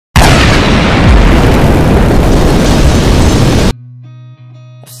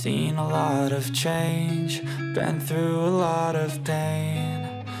seen a lot of change, been through a lot of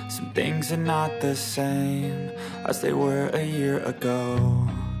pain. Some things are not the same as they were a year ago,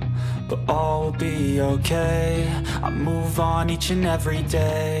 but all will be okay. I move on each and every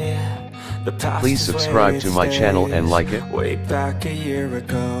day. The past Please subscribe to my channel and like it. Way back a year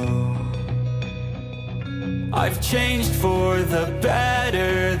ago, I've changed for the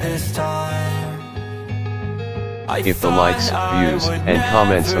better this time. If the likes, views, and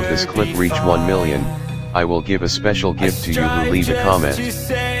comments of this clip reach 1 million, I will give a special gift to you who leave a comment. To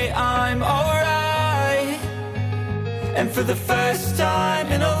say I'm alright, and for the first time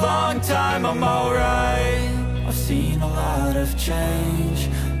in a long time I'm alright. I've seen a lot of change,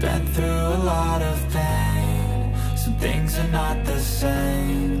 been through a lot of pain. Some things are not the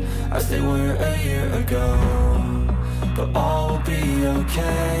same as they were a year ago, but all will be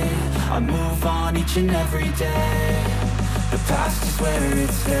okay. I move on each and every day. The past is where it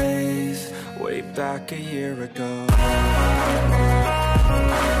stays, way back a year ago.